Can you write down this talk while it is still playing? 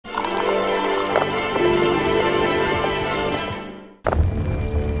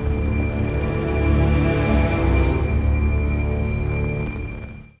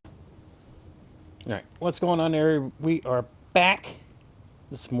what's going on there? We are back.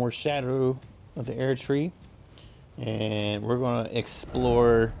 This is more Shadow of the Erdtree, and we're going to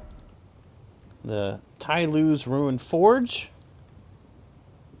explore the Taylew's Ruined Forge,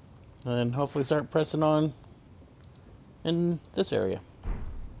 and hopefully start pressing on in this area.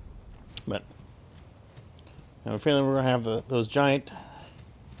 But I'm feeling we're going to have those giant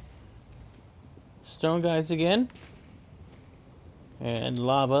stone guys again, and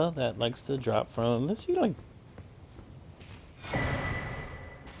lava that likes to drop from the ceiling.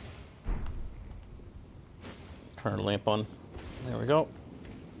 Turn the lamp on. There we go.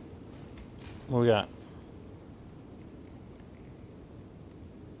 What we got?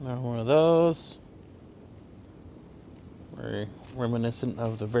 Another one of those. Very reminiscent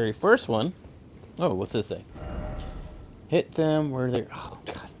of the very first one. Oh, what's this say? Hit them where they're... Oh,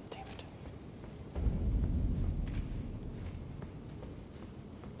 God damn it.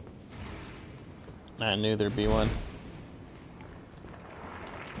 I knew there'd be one.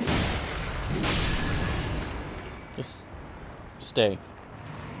 Just stay.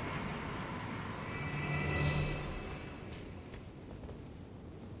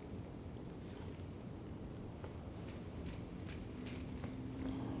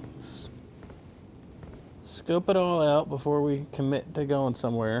 Scope it all out before we commit to going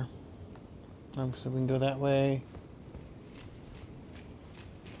somewhere. So we can go that way.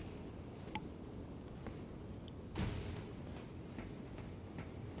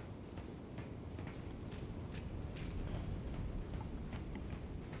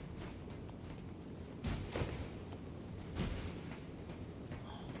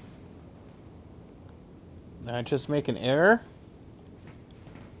 Did I just make an error?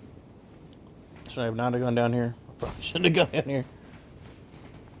 Should I have not have gone down here? I probably shouldn't have gone down here.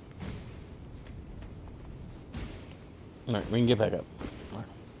 Alright, we can get back up. Right.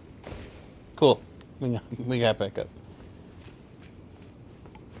 Cool. We got back up.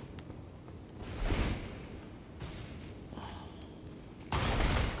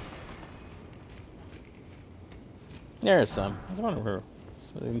 There's some. I was wondering where.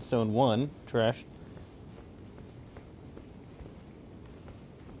 In stone 1. Trash.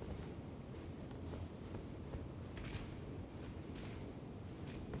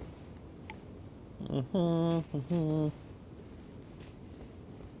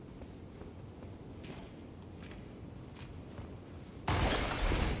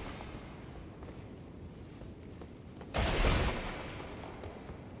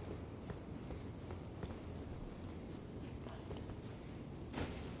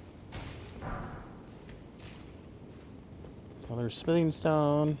 Another smithing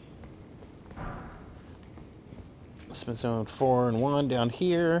stone. Smithing stone 4 and 1 down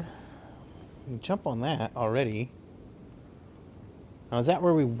here. We can jump on that already. Now, is that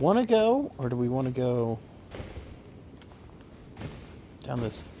where we want to go, or do we want to go down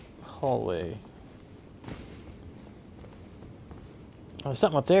this hallway? Oh, there's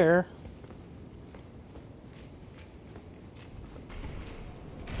something up there.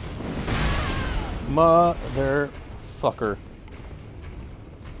 Motherfucker.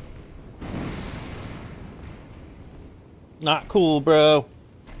 Not cool, bro.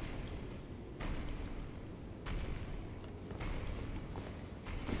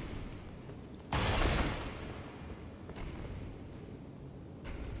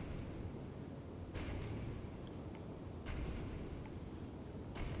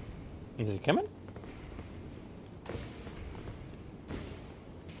 Is he coming?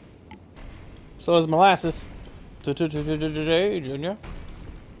 So is molasses. Today, Junior.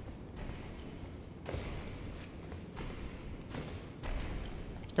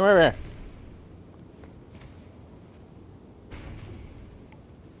 Come over here.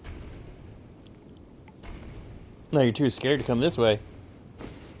 No, you're too scared to come this way.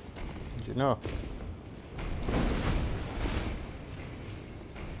 Did you know?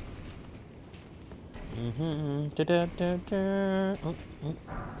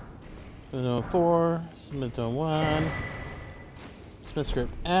 Zone 4, Smith Zone 1, Smith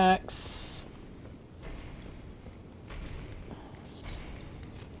Script X,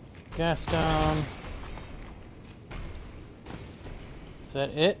 gas down. Is that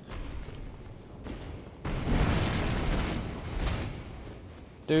it?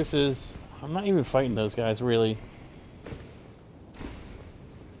 Deuces. I'm not even fighting those guys, really.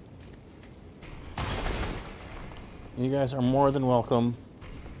 You guys are more than welcome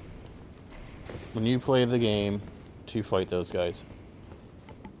when you play the game to fight those guys.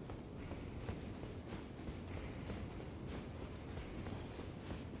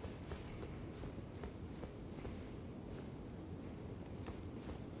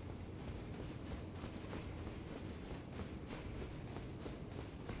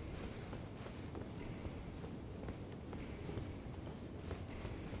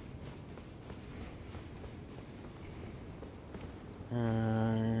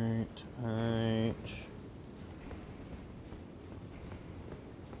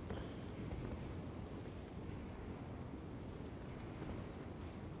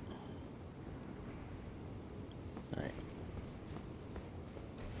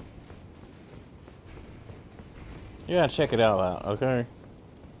 You gotta check it out, okay?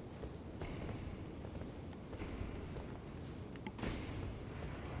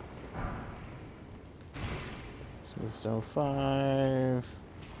 So 5.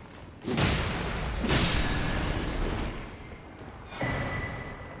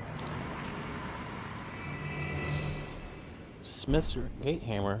 Smith's gate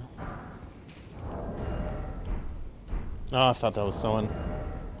hammer. Oh, I thought that was someone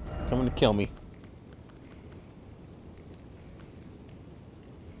coming to kill me.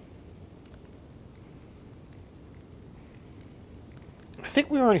 I think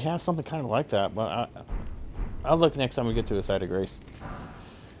we already have something kind of like that, but I'll look next time we get to a site of grace.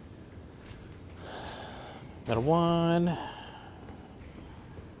 Got a 1.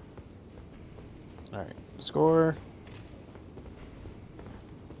 Alright, score.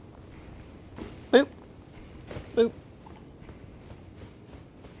 Boop. Boop.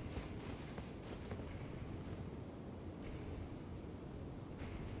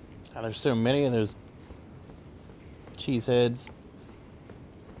 Oh, there's so many of those cheese heads.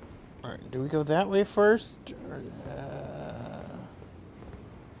 Alright, do we go that way first? Or,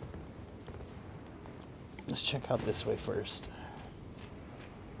 let's check out this way first.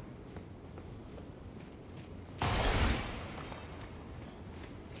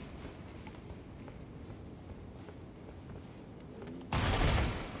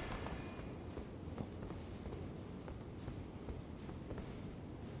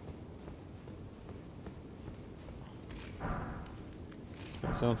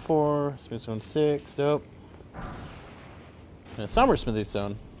 Zone 4, Smith Zone 6, nope. And a Summer Smithy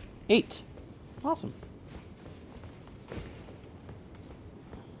Zone 8. Awesome.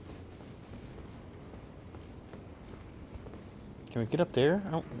 Can we get up there?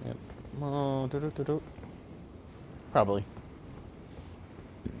 Oh, yeah. Oh, probably.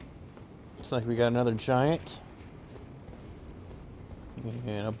 Looks like we got another giant.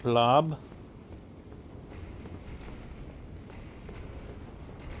 And a blob.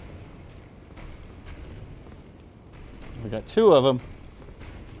 We got 2 of them.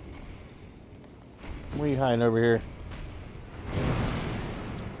 What are you hiding over here?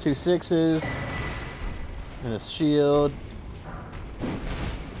 2 6s. And a shield.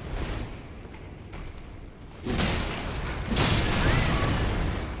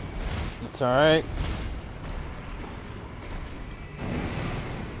 That's alright.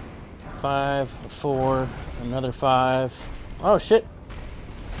 5, 4, another 5. Oh shit!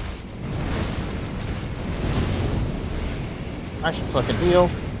 I should fucking heal.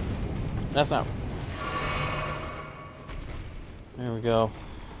 That's not. There we go.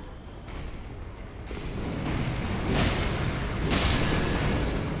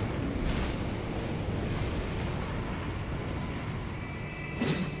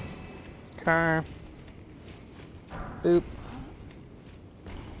 Car. Boop.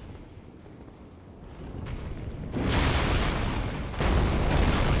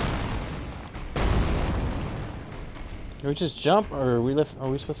 Do we just jump, or are we lift? Are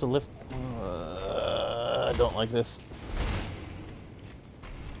we supposed to lift? I don't like this.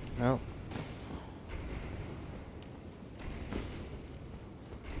 No.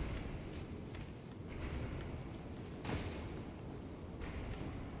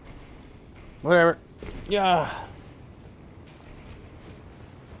 Whatever. Yeah.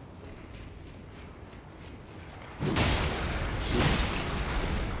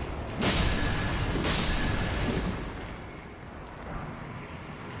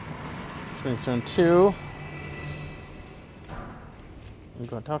 Zone 2. We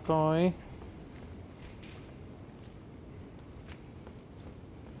got Takoi.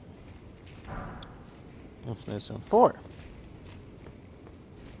 Let's move zone 4.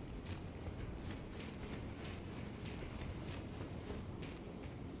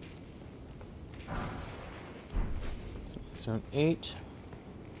 Zone 8.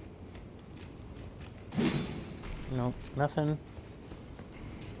 No, nothing.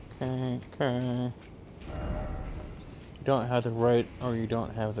 Okay. You don't have the right, or you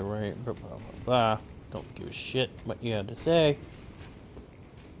don't have the right, blah, blah, blah, blah. Don't give a shit what you had to say.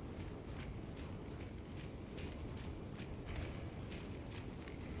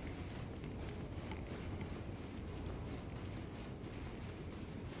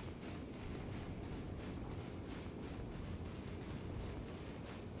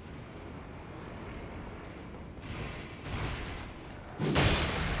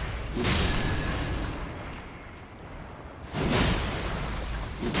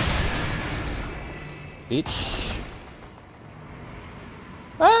 Bitch.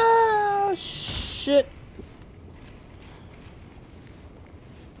 Ah, shit.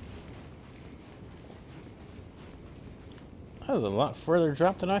 That was a lot further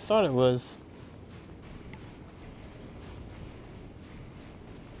drop than I thought it was.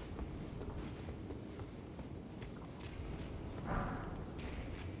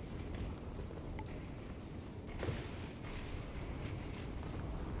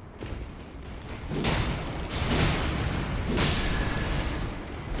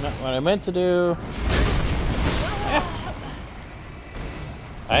 Not what I meant to do.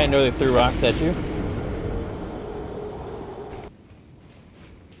 I didn't know they threw rocks at you.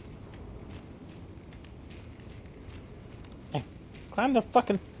 Hey, climb the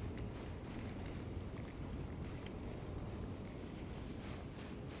fucking...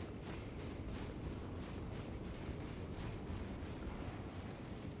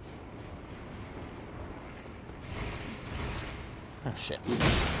 Oh, shit.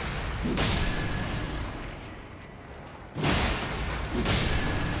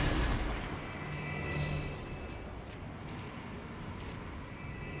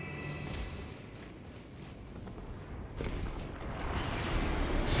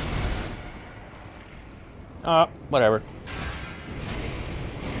 Whatever.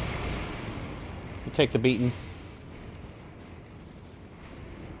 He takes a beating.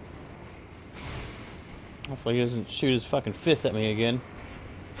 Hopefully he doesn't shoot his fucking fist at me again.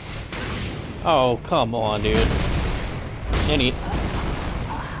 Oh, come on, dude. Idiot.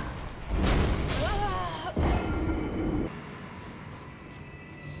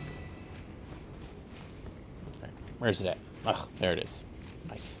 Okay, where's it at? Oh, there it is.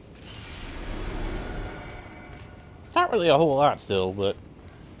 Nice. Not really a whole lot still, but...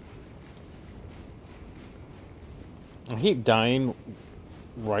 I keep dying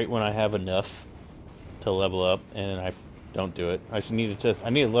right when I have enough to level up, and I don't do it. I need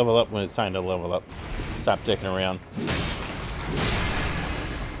to level up when it's time to level up. Stop dicking around.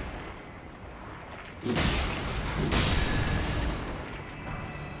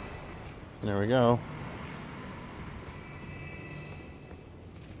 There we go.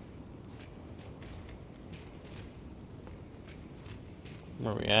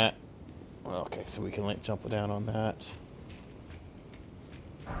 Where are we at? Well, okay, so we can jump down on that.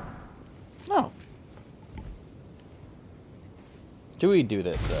 No. Do we do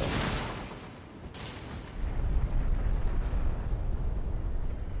this, though?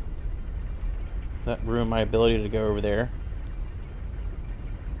 That ruin my ability to go over there?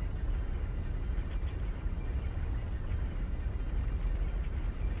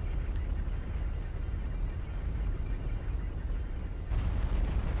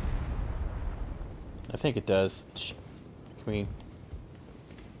 I think it does. Can we...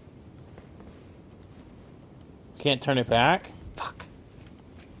 Can't turn it back? Fuck.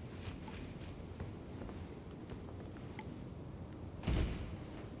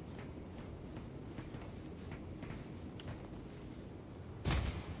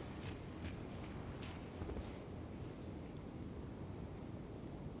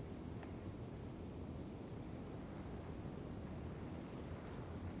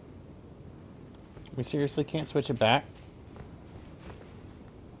 We seriously can't switch it back?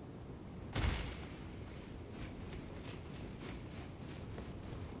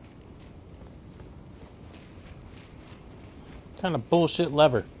 What kind of bullshit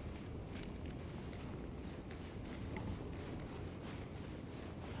lever?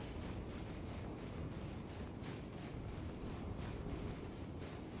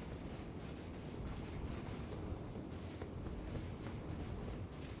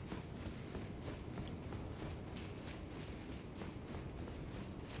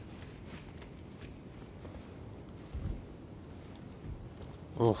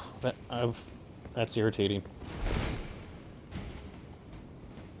 Oof, that's irritating.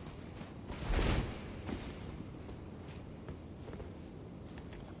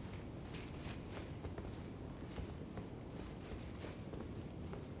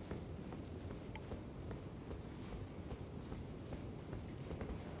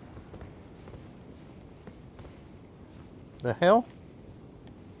 The hell?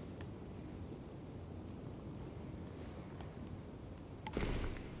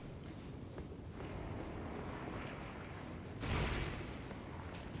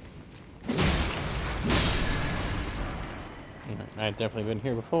 I've definitely been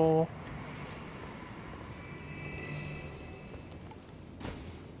here before.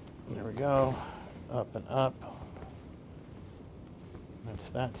 There we go. Up and up. That's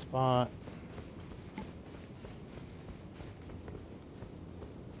that spot.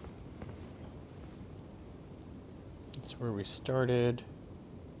 That's where we started.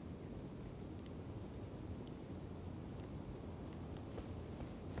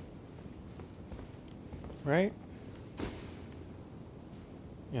 Right?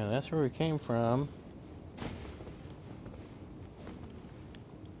 Yeah, that's where we came from.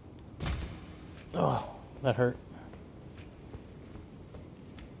 Oh, that hurt.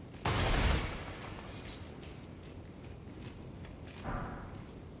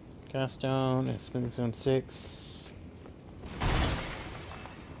 Gas stone, it's spin zone 6.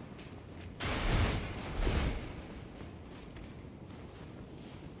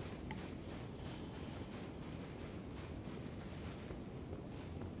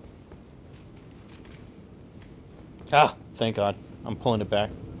 Ah, thank God. I'm pulling it back.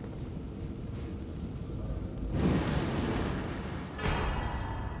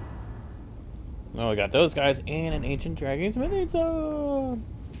 Oh, we got those guys and an ancient dragon smithing zone.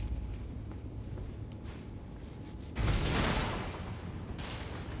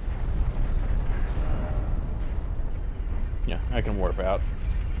 Yeah, I can warp out.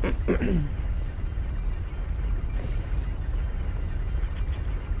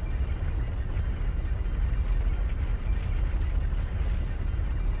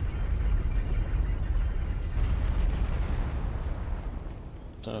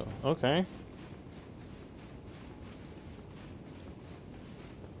 So, okay.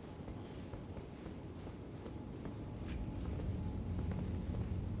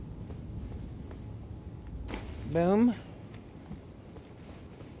 Boom.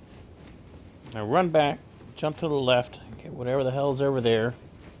 Now run back, jump to the left, get whatever the hell's over there.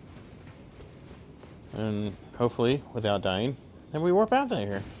 And hopefully, without dying, then we warp out of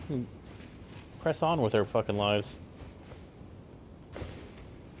here. And press on with our fucking lives.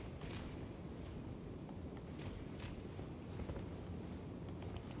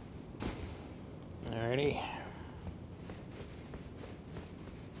 Alrighty.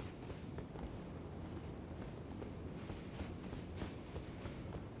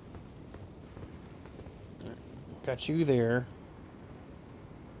 Got you there.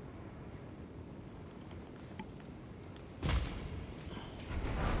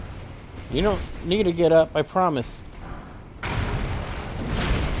 You don't need to get up, I promise.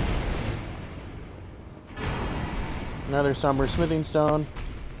 Another somber smithing stone.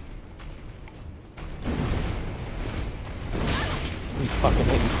 You fucking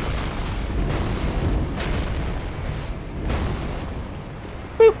hit me.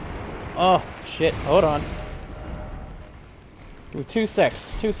 Boop! Oh, shit. Hold on. Give me 2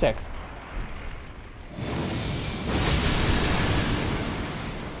 secs. 2 secs.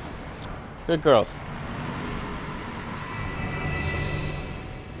 Good girls.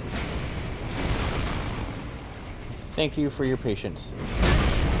 Thank you for your patience.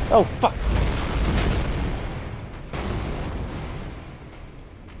 Oh, fuck!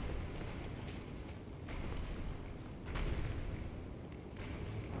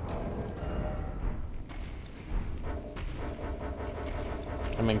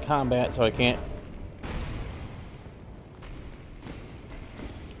 I'm in combat, so I can't.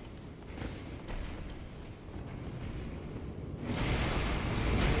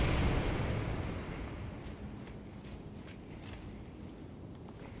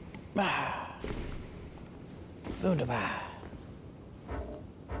 Wunderbar.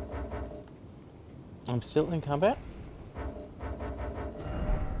 I'm still in combat?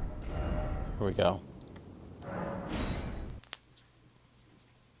 Here we go.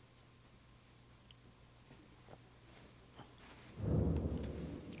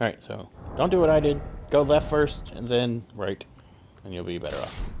 Alright, so don't do what I did. Go left first, and then right, and you'll be better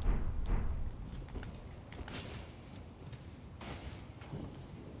off.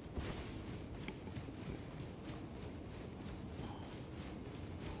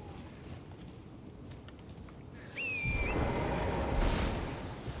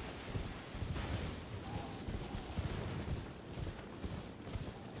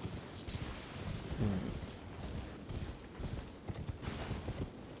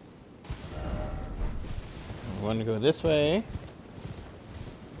 I want to go this way.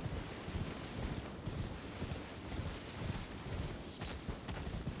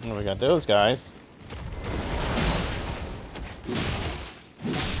 Oh, we got those guys.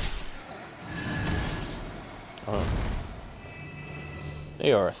 Oh.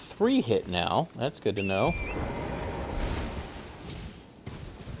 They are a 3-hit now. That's good to know.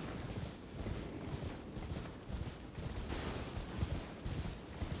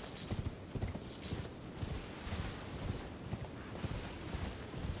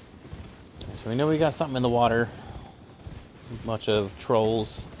 So we know we got something in the water. A bunch of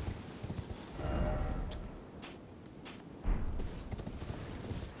trolls.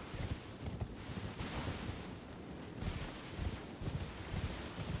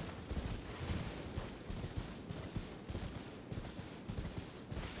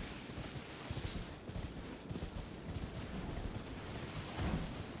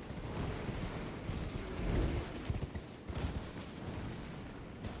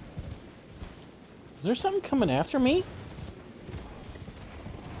 Is there something coming after me?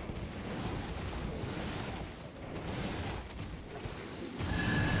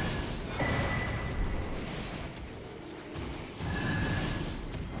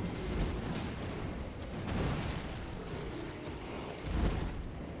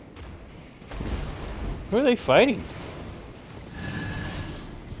 Who are they fighting?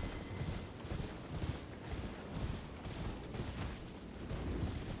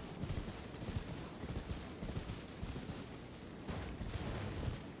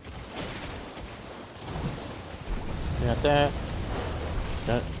 Got that.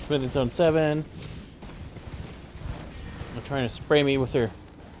 Got Smithing Zone 7. They're trying to spray me with their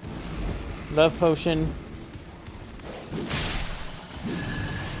love potion.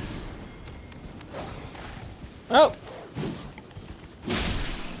 Oh!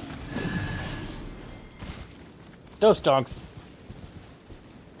 Those dogs.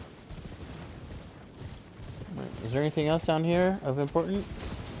 Is there anything else down here of importance?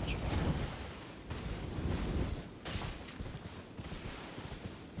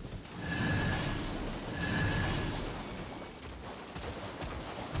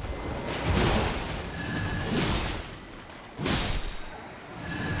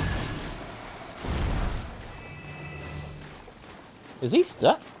 Is he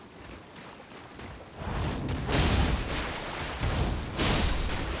stuck?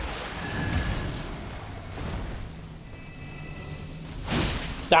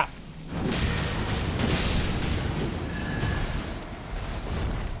 Stop.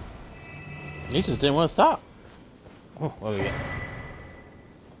 He just didn't want to stop. Oh, what do we get?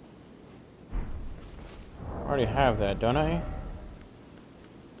 I already have that, don't I?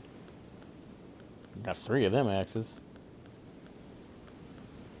 Got 3 of them axes.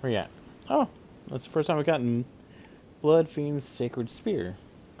 Where you at? Oh, that's the first time I've gotten Blood Fiend's Sacred Spear.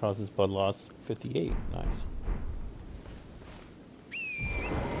 Causes blood loss 58. Nice.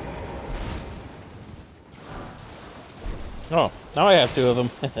 Oh, now I have 2 of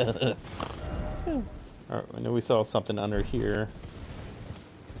them. Alright, I know we saw something under here.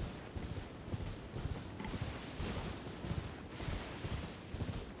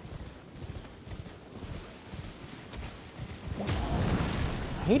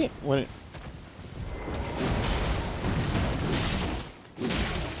 I hate it when it...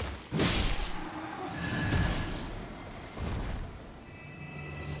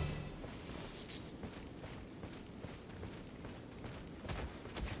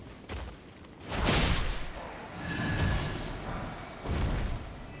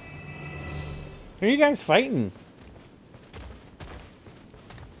 Who are you guys fighting?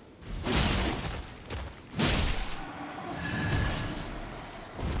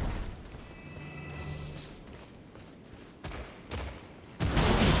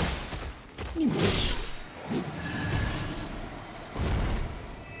 You bitch.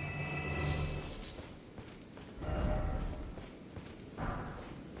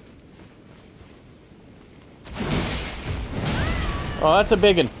 Oh, that's a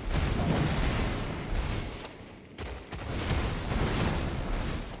big one.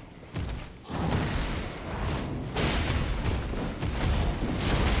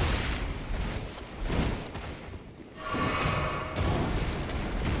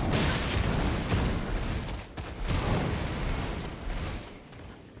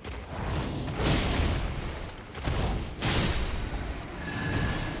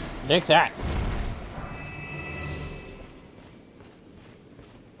 Take that.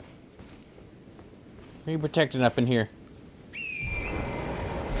 What are you protecting up in here?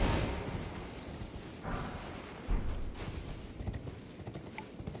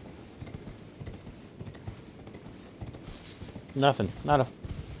 Nothing. Not a...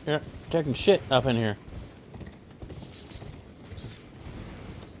 You're protecting shit up in here. Just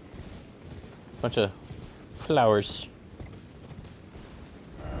a bunch of flowers.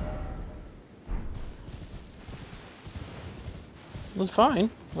 It was fine.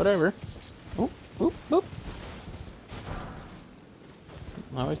 Whatever. Oop, oop, oop.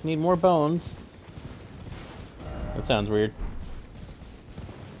 I always need more bones. That sounds weird.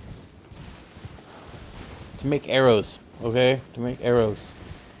 To make arrows, okay? To make arrows.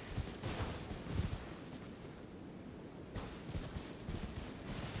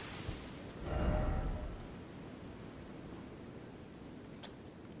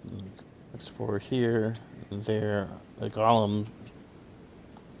 Explore here, there. The golem.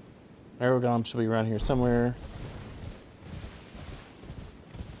 Arrow golem should be around here somewhere.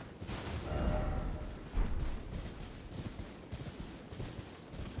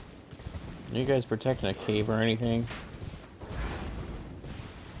 Are you guys protecting a cave or anything?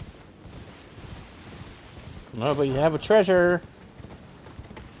 No, but you have a treasure.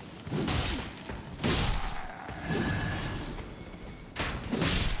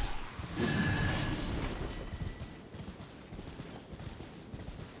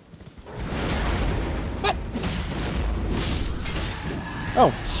 What?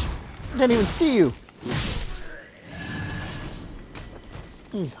 Oh, I didn't even see you.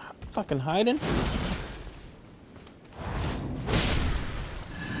 You fucking hiding?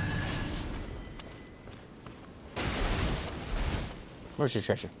 Where's your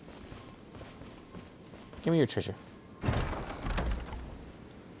treasure? Give me your treasure.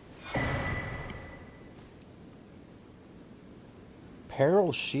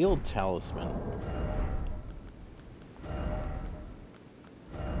 Peril Shield Talisman.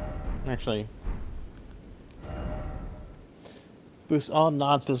 Actually, boosts all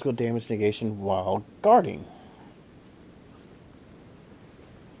non-physical damage negation while guarding.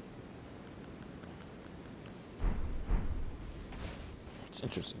 It's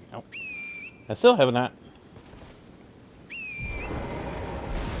interesting. Oh. I still have not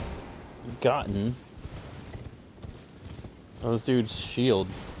gotten those dudes' shield.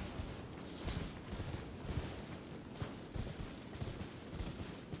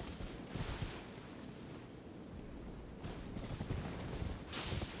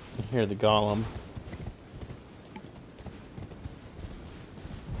 I hear the golem.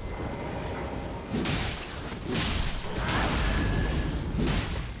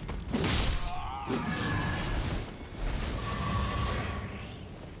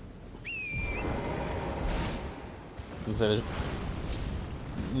 There's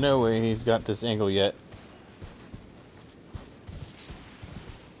no way he's got this angle yet.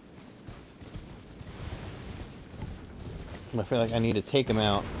 I feel like I need to take him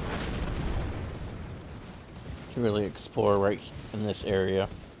out to really explore right in this area.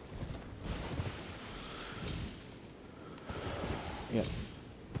 Yep.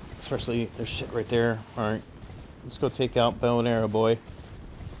 Especially there's shit right there. Alright. Let's go take out Bow and Arrow Boy.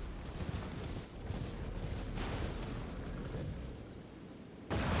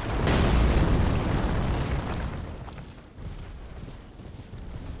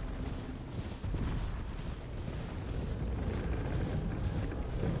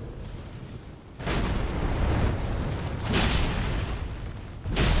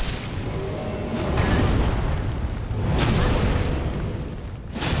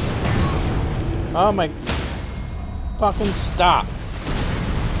 Oh my fucking stop.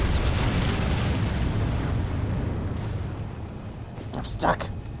 I'm stuck.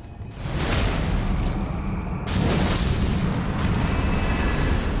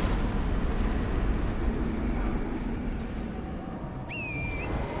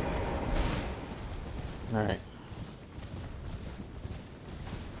 All right.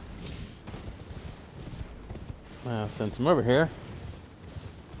 Well, since I'm over here,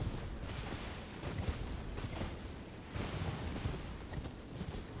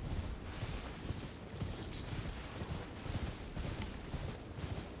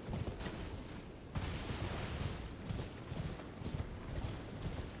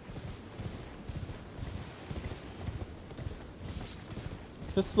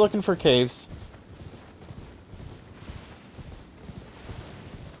 just looking for caves.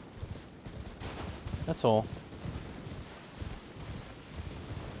 That's all.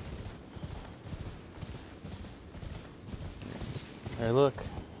 There, look.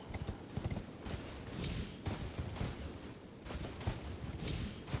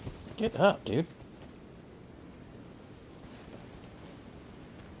 Get up, dude.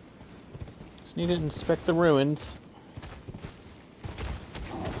 Just need to inspect the ruins.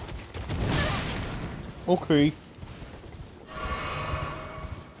 Okay.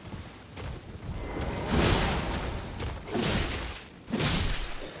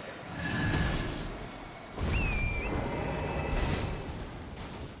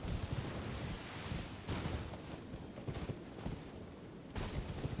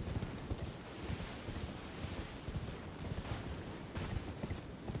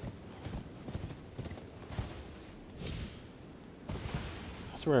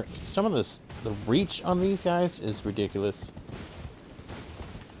 I swear, some of this, the reach on these guys is ridiculous.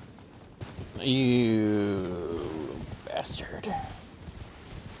 You bastard.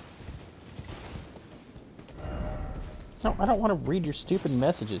 No, I don't want to read your stupid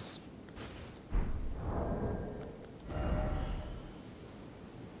messages.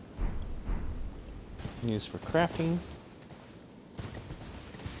 Used for crafting.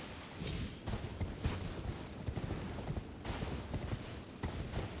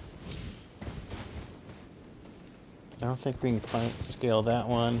 I don't think we can scale that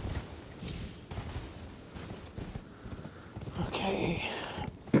one.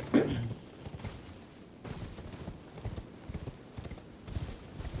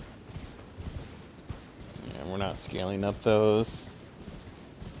 Not scaling up those.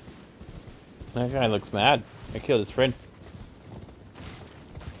 That guy looks mad. I killed his friend.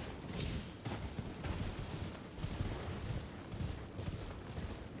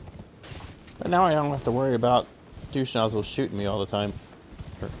 But now I don't have to worry about douche nozzles shooting me all the time.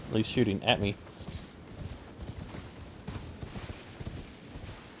 Or at least shooting at me.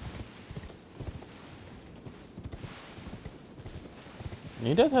 And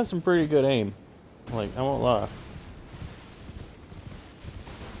he does have some pretty good aim. Like, I won't lie.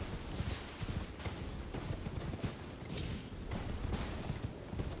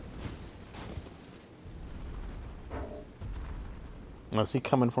 Oh, is he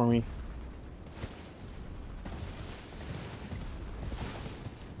coming for me?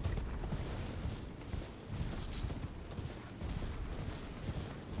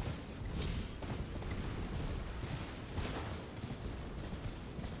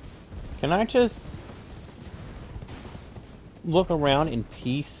 Can I just look around in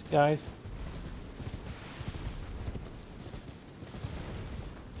peace, guys?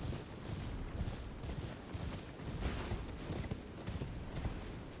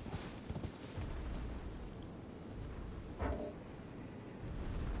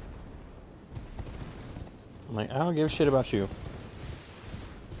 I'm like, I don't give a shit about you.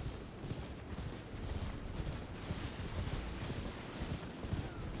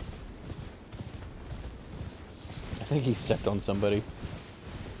 I think he stepped on somebody.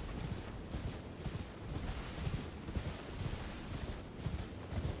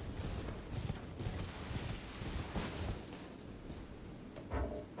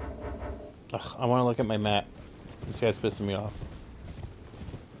 Ugh, I want to look at my map. This guy's pissing me off.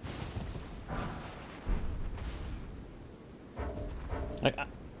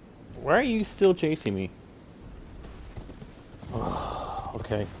 Why are you still chasing me? Oh,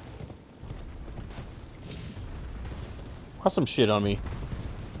 okay. Watch some shit on me.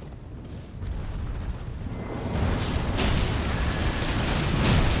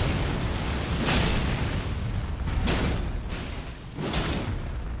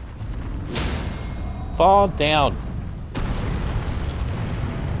 Fall down.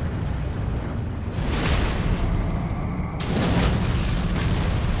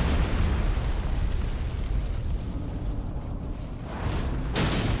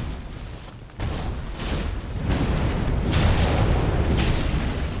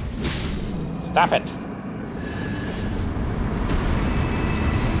 Stop it!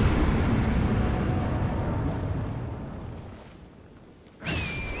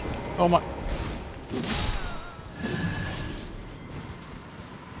 Oh my...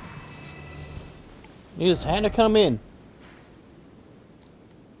 You just had to come in.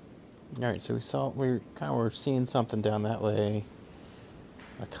 Alright, so we kind of were seeing something down that way.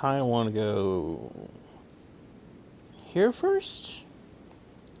 I kind of want to go here first.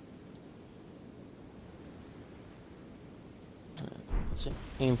 Let's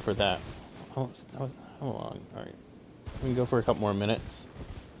aim for that. Oh, hold on. Alright. We can go for a couple more minutes.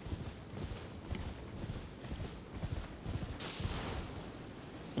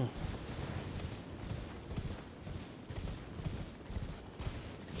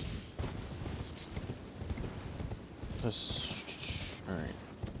 Alright.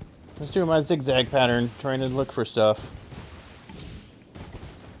 Let's do my zigzag pattern, trying to look for stuff.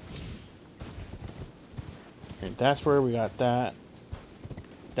 Okay, that's where we got that.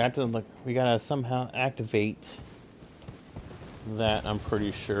 That doesn't look... We gotta somehow activate that, I'm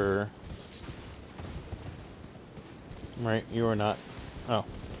pretty sure. Right, you are not... Oh.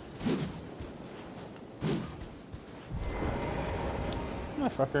 My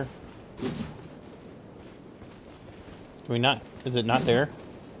fucker. Can we not... Is it not there?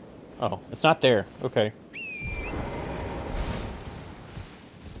 Oh, it's not there. Okay.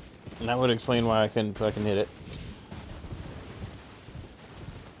 And that would explain why I couldn't fucking hit it.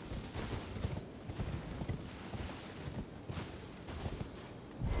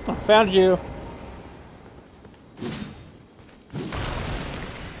 Oh, found you!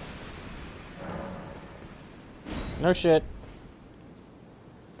 No shit.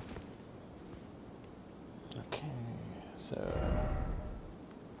 Okay, so...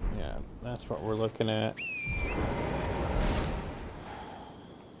 Yeah, that's what we're looking at.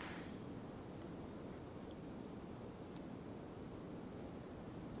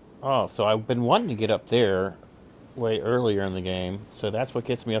 Oh, so I've been wanting to get up there way earlier in the game, so that's what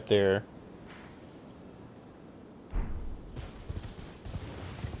gets me up there.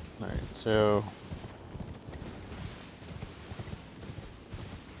 Alright, so...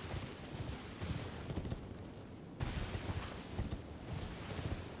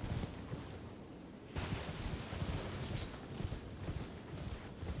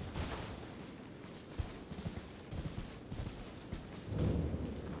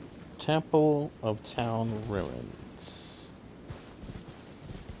 Temple of Town Ruins.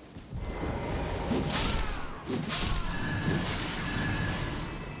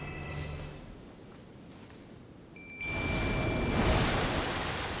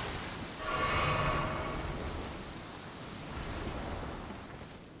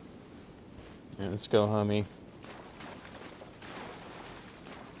 Yeah, let's go, homie.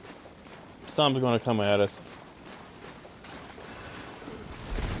 Something's gonna come at us.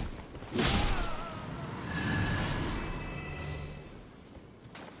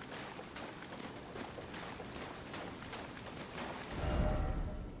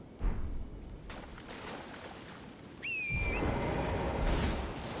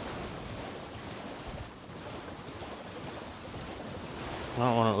 I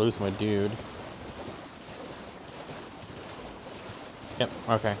don't want to lose my dude. Yep,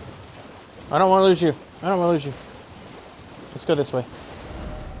 okay. I don't want to lose you. I don't want to lose you. Let's go this way.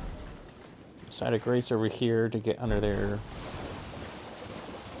 Side of Grace over here to get under there.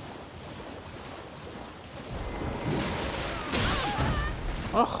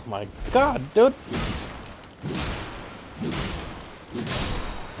 Oh my god, dude!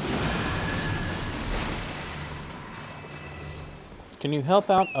 Can you help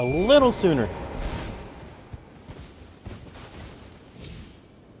out a little sooner?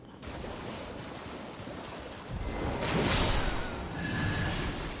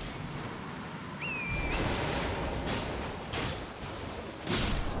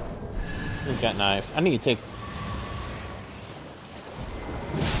 He's got knives. I need to take...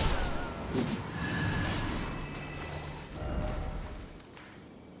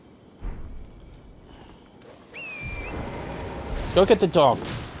 Go get the dog.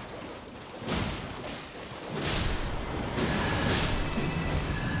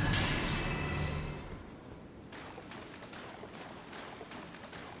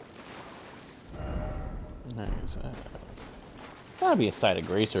 Nice. Gotta be a side of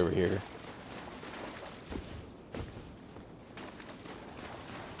Grace over here.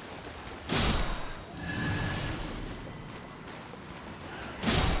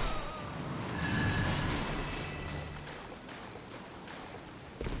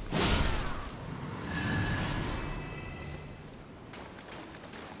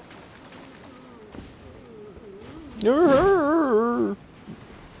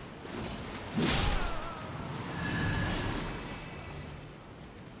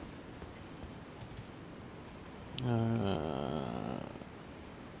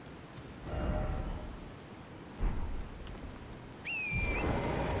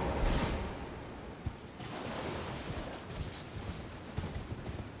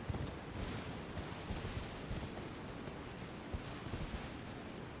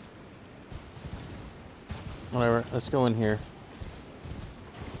 Whatever, let's go in here.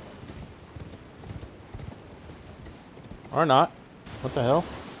 Or not. What the hell?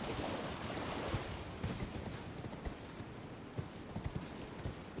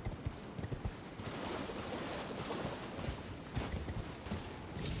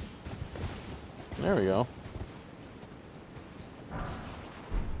 There we go.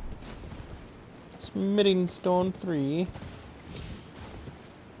 Smithing Stone 3.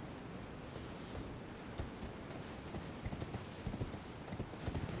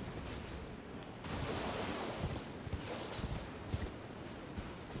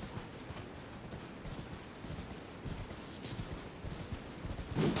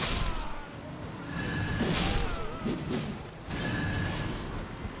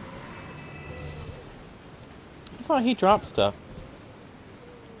 I thought he dropped stuff.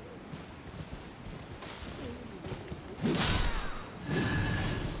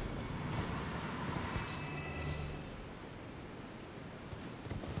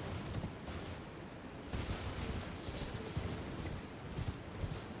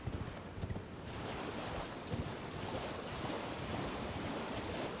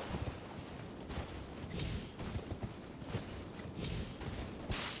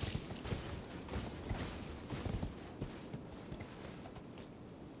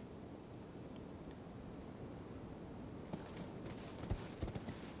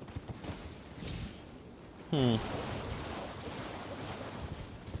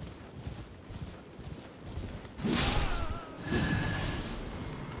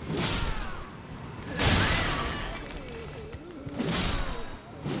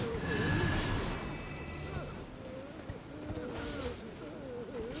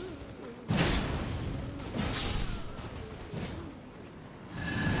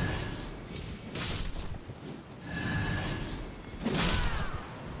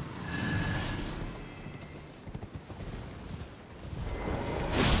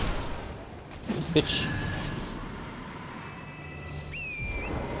 bitch.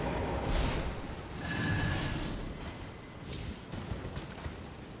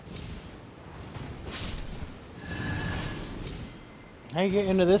 How you get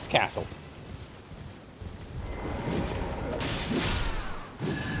into this castle?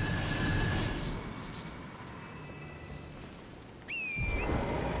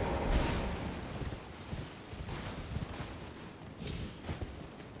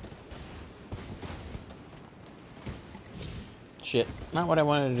 Shit, not what I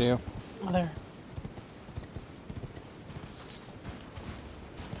wanted to do. Mother.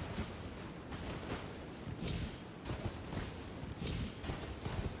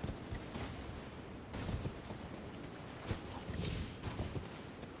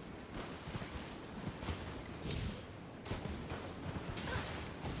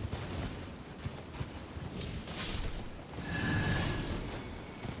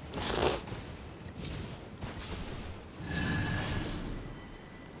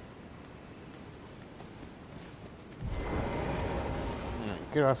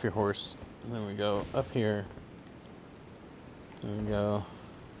 Get off your horse. And then we go up here. And we go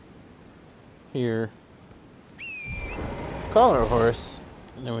here. Call our horse.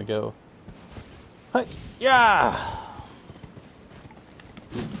 And then we go. Hi! Yeah!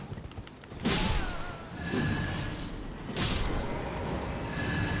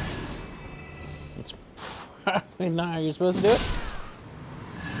 That's probably not how you're supposed to do it.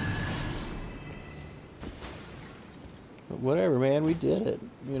 Whatever, man, we did it.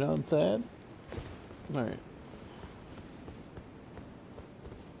 You know what I'm saying? Alright.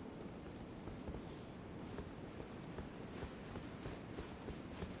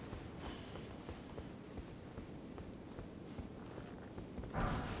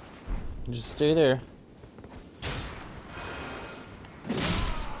 Just stay there.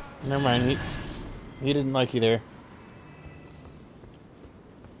 Never mind, he didn't like you there.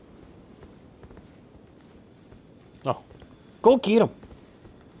 Oh. Go get him.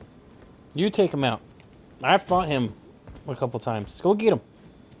 You take him out. I fought him a couple times. Go get him.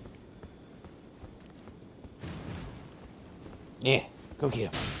 Yeah, go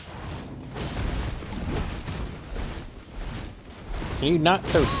get him. Can you not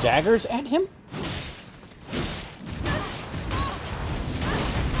throw daggers at him?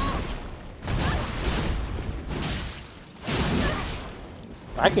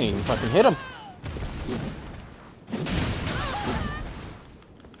 I can even fucking hit him.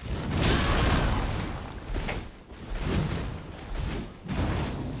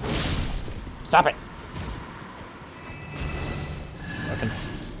 Stop it! Fucking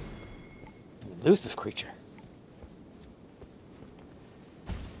lose this creature.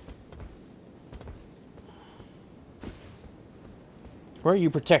 Where are you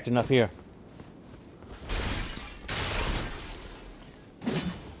protecting up here?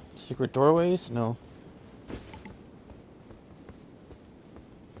 Secret doorways? No.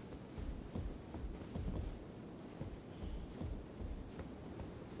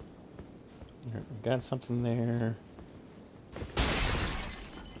 Got something there.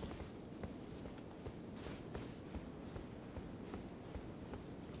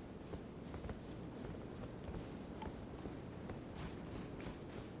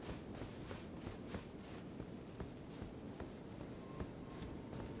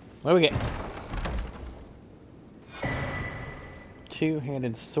 What do we get?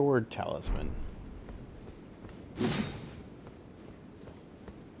 Two-handed sword talisman.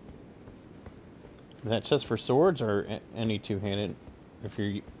 Is that just for swords or any two-handed? If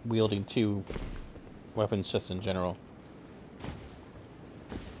you're wielding two weapons just in general?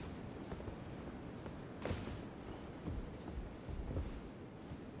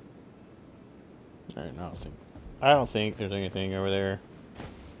 Alright, I don't think there's anything over there.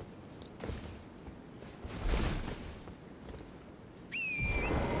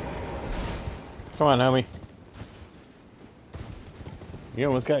 Come on, homie. You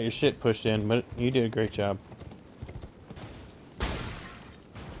almost got your shit pushed in, but you did a great job.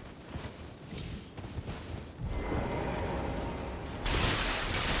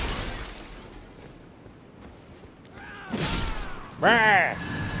 Rah!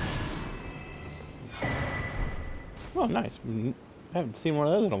 Oh, nice. I haven't seen one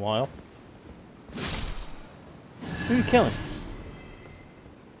of those in a while. Who are you killing?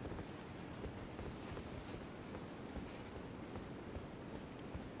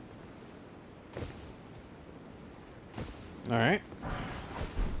 Alright.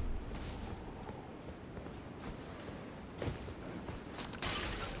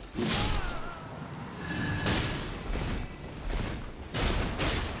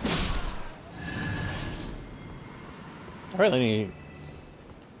 really need...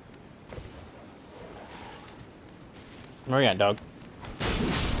 Where you at, dog?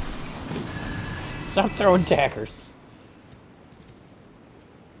 Stop throwing daggers.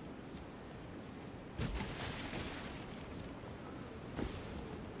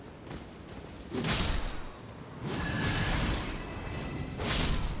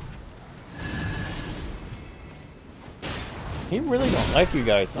 He really don't like you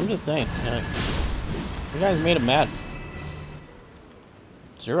guys. I'm just saying. Like, you guys made him mad.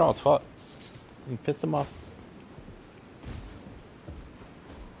 It's your all's fault. You pissed him off.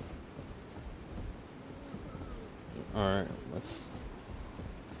 Alright, let's...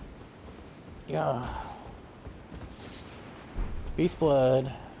 Yeah. Beast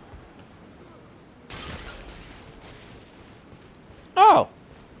blood. Oh!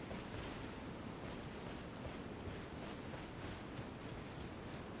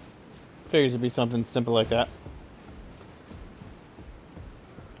 Figures it'd be something simple like that.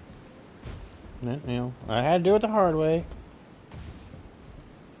 You know, I had to do it the hard way.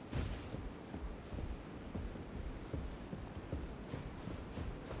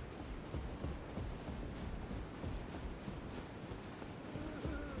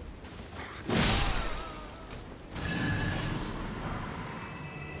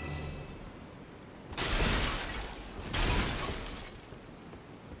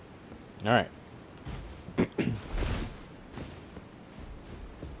 All right.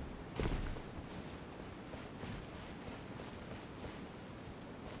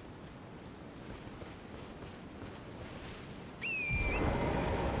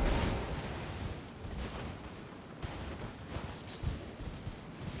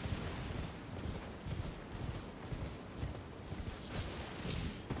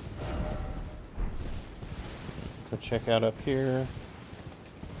 Go check out up here.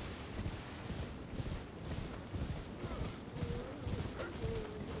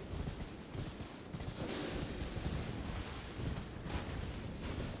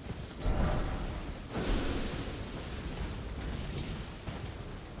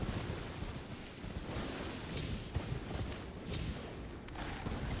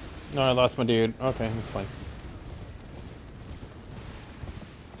 No, I lost my dude. Okay, that's fine.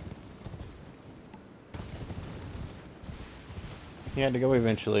 He had to go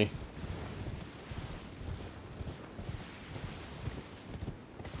eventually.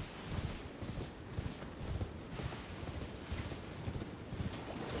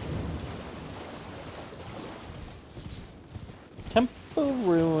 Temple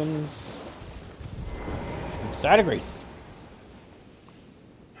ruins. Side of Grace.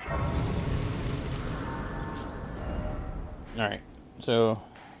 Alright, so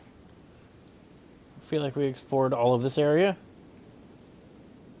I feel like we explored all of this area.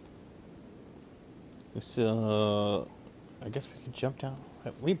 So I guess we could jump down.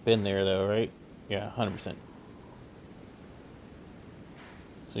 We've been there though, right? Yeah, 100%. So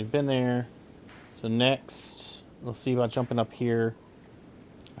we've been there. So next, we'll see about jumping up here.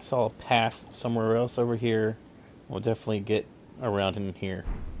 I saw a path somewhere else over here. We'll definitely get around in here.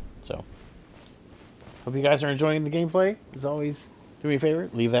 So hope you guys are enjoying the gameplay. As always, do me a favor,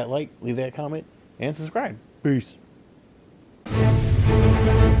 leave that like, leave that comment, and subscribe. Peace.